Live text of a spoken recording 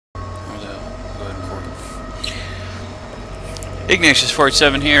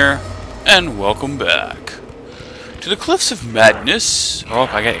Ignatius47 here, and welcome back to the Cliffs of Madness. Oh,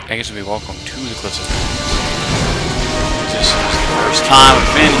 I guess we'll be welcome to the Cliffs of Madness. This is the first time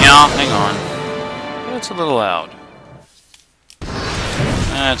I've been here. Hang on. It's a little loud.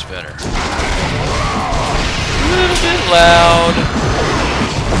 That's better. A little bit loud.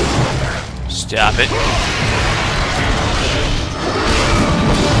 Stop it.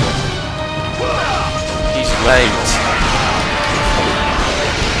 He's late.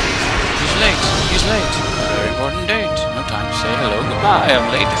 He's late. Very important date. No time to say hello, goodbye. I'm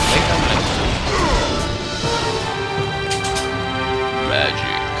late. Magic.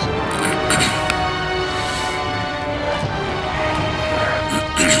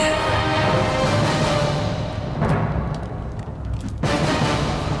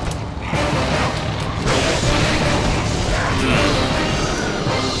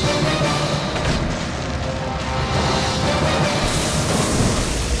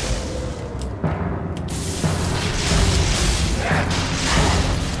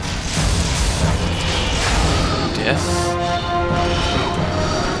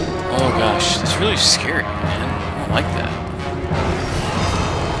 Oh gosh, that's really scary, man. I don't like that.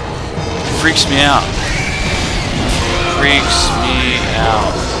 It freaks me out. Freaks me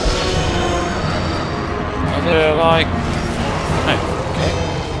out. Oh, they're like... Hey, okay.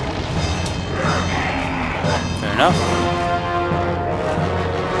 Fair enough.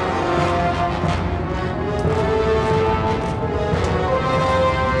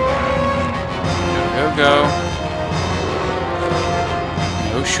 Go.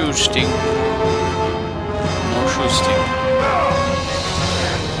 No shooting. No shooting.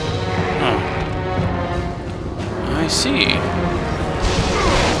 Huh. I see.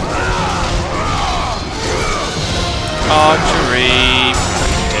 Archery.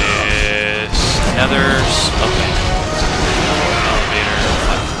 Practice. Nethers. Okay. Elevator.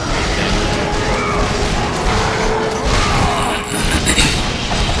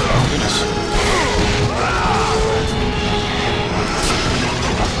 Oh, goodness.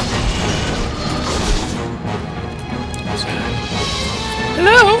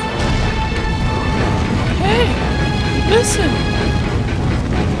 Hello? Hey, listen.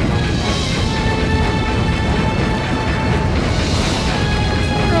 I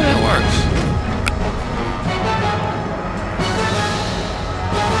wonder how that works.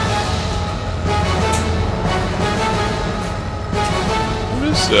 What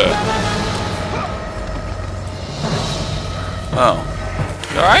is that? Oh.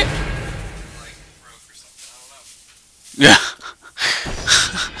 You alright? Yeah.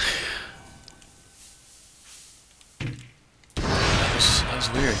 That was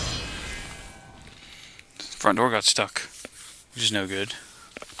weird. The front door got stuck, which is no good.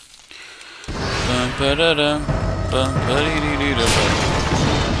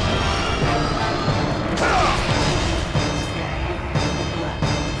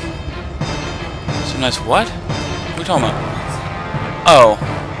 Some nice what? What are we talking about? Oh,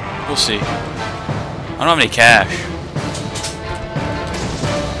 we'll see. I don't have any cash.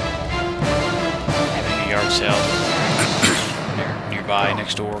 Having a yard sale nearby,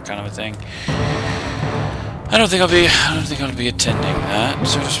 next door, kind of a thing. I don't think I'll be attending that,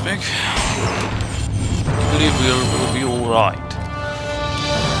 so to speak. I believe we'll be all right.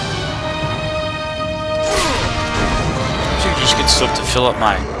 So you can just get stuff to fill up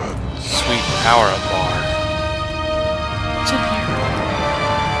my sweet power-up bar. What's in here?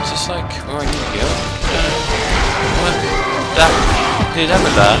 Is this like where I need to go? What? That?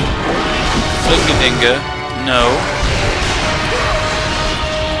 Flingadinga? No.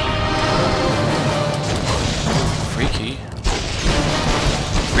 Freaky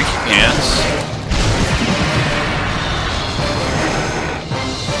pants.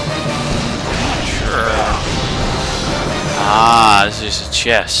 Not sure. Ah, this is a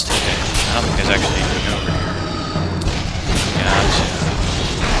chest. Okay. I don't think there's actually anything over here. Gotcha.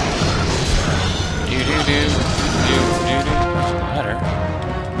 There's a ladder.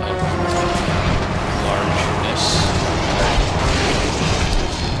 Largeness.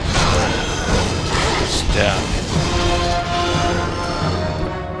 Step.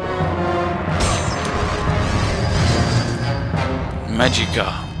 Magica.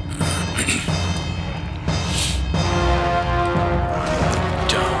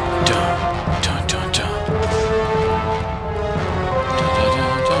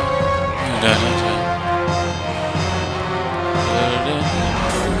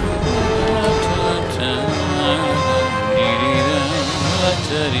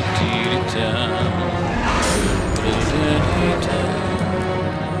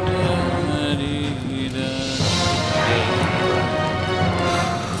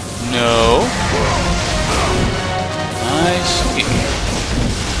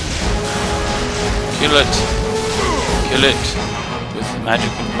 Kill it. Kill it with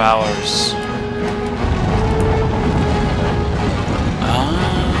magical powers.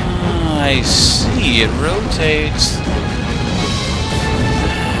 Ah, I see. It rotates.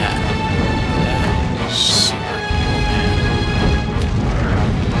 That is super cool, man.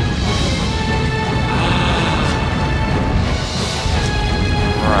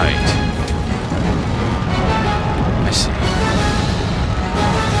 Right. I see.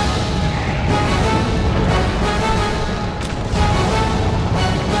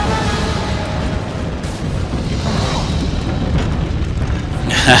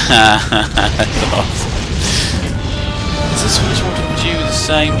 That's awesome. Is this which one to do the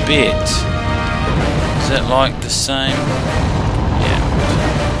same bit? Is that like the same? Yeah.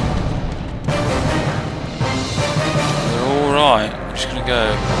 They're alright. I'm just gonna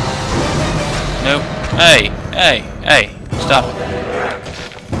go. Nope. Hey! Hey! Hey! Stop it.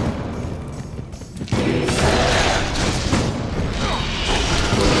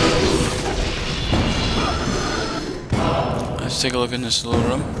 Let's take a look in this little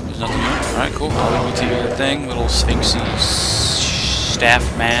room. There's nothing here. Alright, cool. I'll leave you to your thing, little Sphinxy staff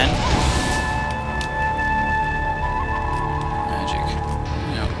man. Magic.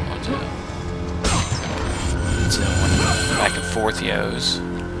 No, what's that? It's one back and forth yos.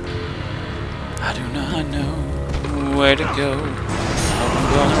 I do not know where to go. I hope I'm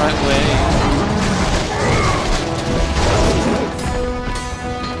going the right way.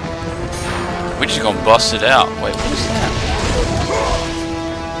 We're just gonna bust it out. Wait, what is that?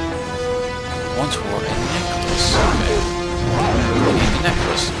 Once wore a necklace. Okay. I need the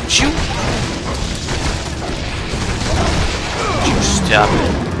necklace. Shoot! Would you stop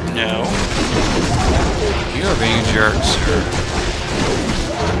it? No. You're being a jerk, sir.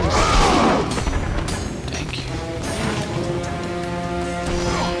 Thank you.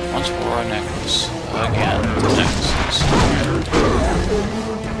 Once wore a necklace. Again, necklaces.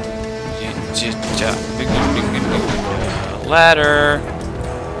 Ladder.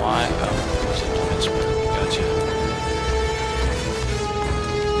 Why? Oh, it's a defense. Gotcha.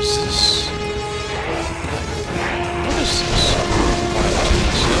 What is this? What is this?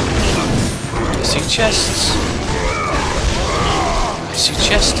 I see chests. I see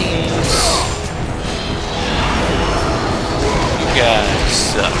chesties. You guys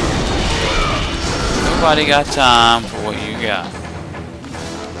suck. Nobody got time for what you got.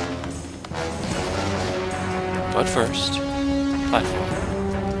 But first, platform.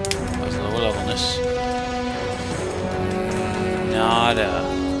 That's lower levelness. Nada.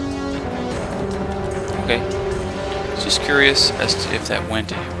 Okay. Just curious as to if that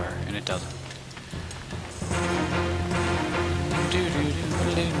went anywhere, and it doesn't.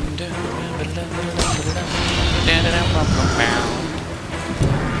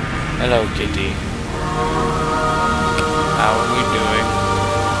 Hello, kitty. How are we doing?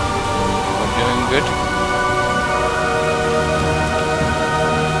 We're doing good.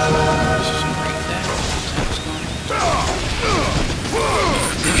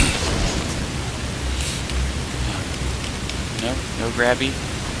 No grabby.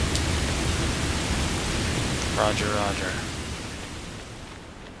 Roger, roger.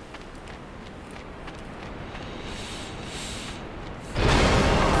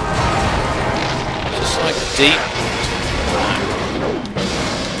 Just like deep.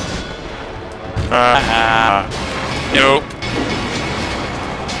 Nope.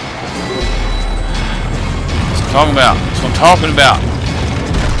 That's what I'm talking about. That's what I'm talking about.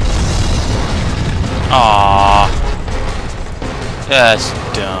 Aww. That's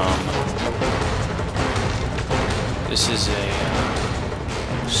dumb. This is a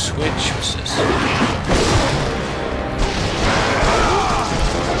switch. What's this?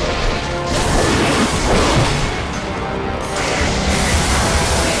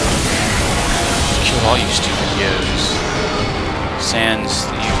 Kill all you stupid yos. Sans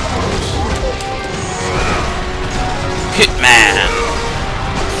the universe. Hitman!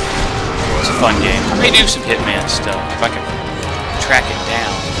 It's a fun game. I may do some Hitman stuff if I can track it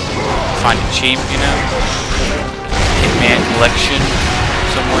down. Find it cheap, you know? Hitman collection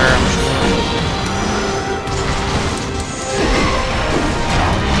somewhere, I'm sure.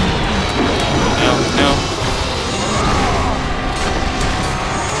 No, no.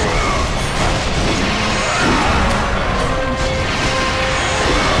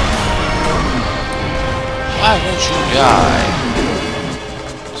 Why won't you die?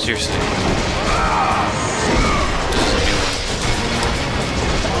 Seriously.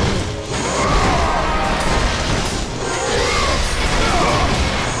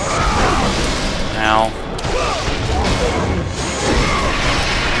 Ow.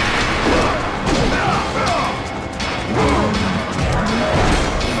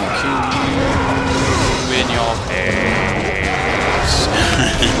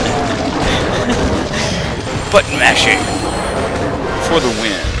 Button mashing for the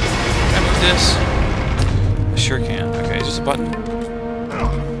win. Can I move this? I sure can. Okay, is this a button? No.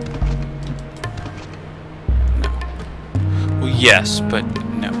 Well, yes, but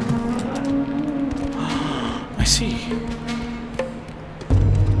no. I see.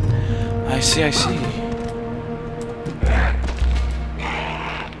 I see, I see.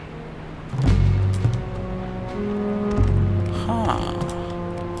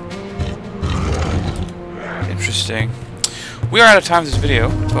 Interesting. We are out of time for this video,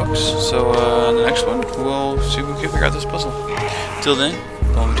 folks. So, the next one, we'll see if we can figure out this puzzle. Till then,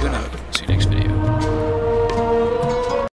 going to tune out. See you next video.